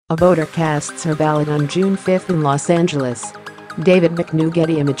A voter casts her ballot on June 5 in Los Angeles. David McNew,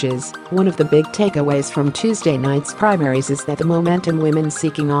 Getty Images. One of the big takeaways from Tuesday night's primaries is that the momentum women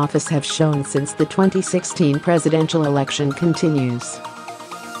seeking office have shown since the 2016 presidential election continues.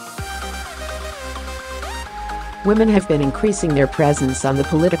 Women have been increasing their presence on the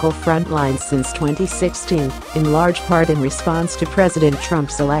political front lines since 2016, in large part in response to President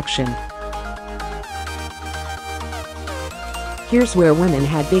Trump's election. Here's where women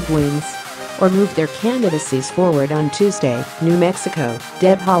had big wins or moved their candidacies forward on Tuesday. New Mexico.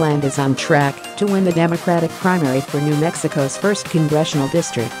 Deb Haaland is on track to win the Democratic primary for New Mexico's 1st Congressional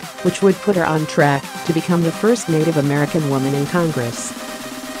District, which would put her on track to become the first Native American woman in Congress.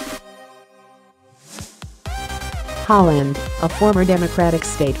 Haaland, a former Democratic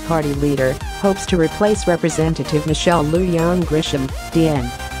state party leader, hopes to replace Representative Michelle Lujan Grisham, D-N.M,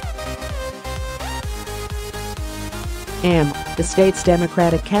 the state's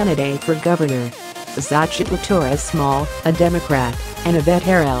Democratic candidate for governor. Xochitl Torres Small, a Democrat, and Yvette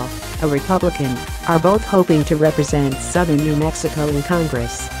Herrell, a Republican, are both hoping to represent southern New Mexico in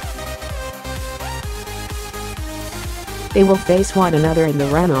Congress. They will face one another in the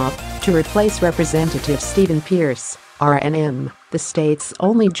runoff to replace Representative Stevan Pearce, R-N.M, the state's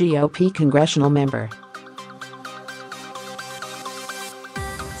only GOP congressional member.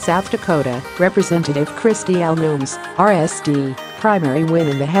 South Dakota, Representative Kristi L. Noem's R-S.D. primary win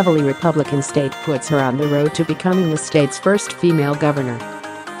in the heavily Republican state puts her on the road to becoming the state's first female governor.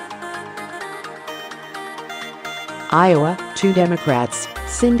 Iowa, 2 Democrats,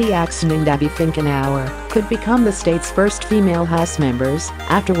 Axne and Abby Finkenauer, could become the state's first female House members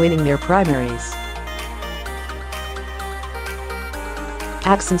after winning their primaries.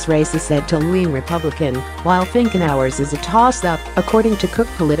 Axne's race is said to lean Republican, while Finkenauer's is a toss-up, according to Cook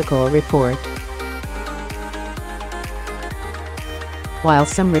Political Report. While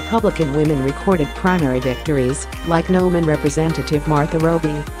some Republican women recorded primary victories, like Noem and Representative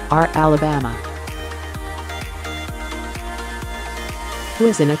Roby, Alabama, who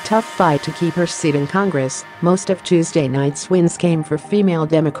is in a tough fight to keep her seat in Congress, most of Tuesday night's wins came for female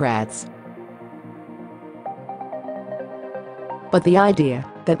Democrats. But the idea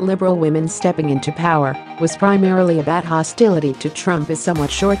that liberal women stepping into power was primarily about hostility to Trump is somewhat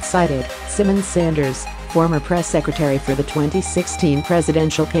short-sighted. Symone Sanders, former press secretary for the 2016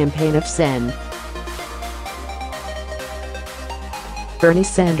 presidential campaign of Sen. Bernie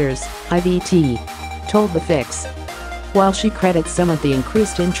Sanders, Yvette, told The Fix. While she credits some of the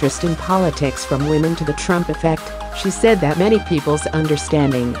increased interest in politics from women to the Trump effect, she said that many people's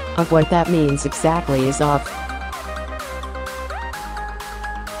understanding of what that means exactly is off.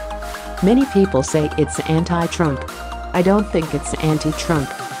 Many people say it's anti-Trump. I don't think it's anti-Trump.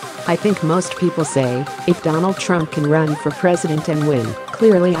 I think most people say, if Donald Trump can run for president and win,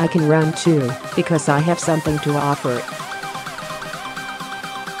 clearly I can run too, because I have something to offer.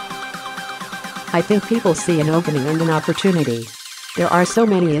 I think people see an opening and an opportunity. There are so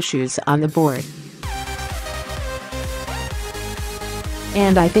many issues on the board.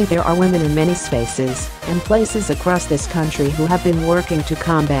 And I think there are women in many spaces and places across this country who have been working to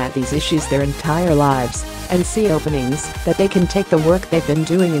combat these issues their entire lives and see openings that they can take the work they've been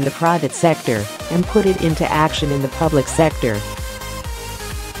doing in the private sector and put it into action in the public sector.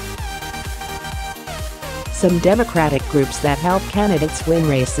 Some Democratic groups that help candidates win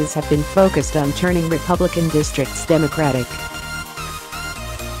races have been focused on turning Republican districts Democratic.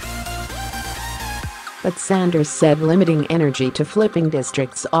 But Sanders said limiting energy to flipping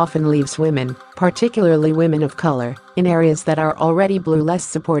districts often leaves women, particularly women of color, in areas that are already blue less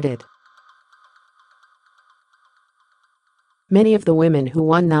supported. Many of the women who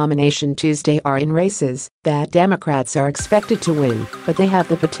won nomination Tuesday are in races that Democrats are expected to win, but they have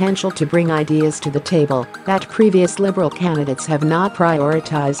the potential to bring ideas to the table that previous liberal candidates have not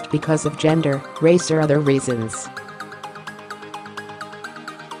prioritized because of gender, race, or other reasons.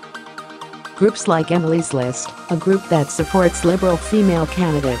 Groups like Emily's List, a group that supports liberal female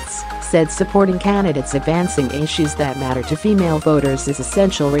candidates, said supporting candidates advancing issues that matter to female voters is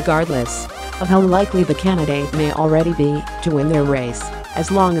essential regardless of how likely the candidate may already be to win their race, as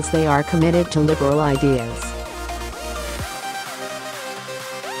long as they are committed to liberal ideas.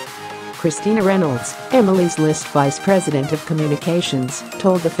 Christina Reynolds, Emily's List Vice President of Communications,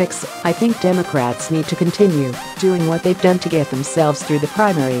 told The Fix, "I think Democrats need to continue doing what they've done to get themselves through the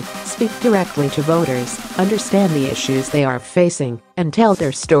primary, speak directly to voters, understand the issues they are facing, and tell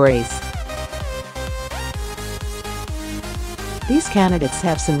their stories." These candidates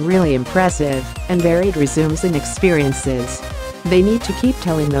have some really impressive and varied resumes and experiences. They need to keep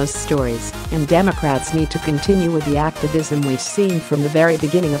telling those stories, and Democrats need to continue with the activism we've seen from the very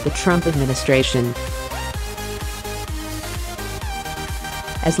beginning of the Trump administration.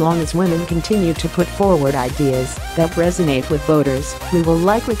 As long as women continue to put forward ideas that resonate with voters, we will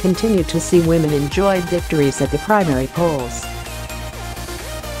likely continue to see women enjoy victories at the primary polls.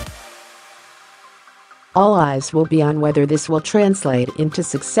 All eyes will be on whether this will translate into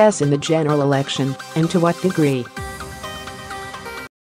success in the general election, and to what degree.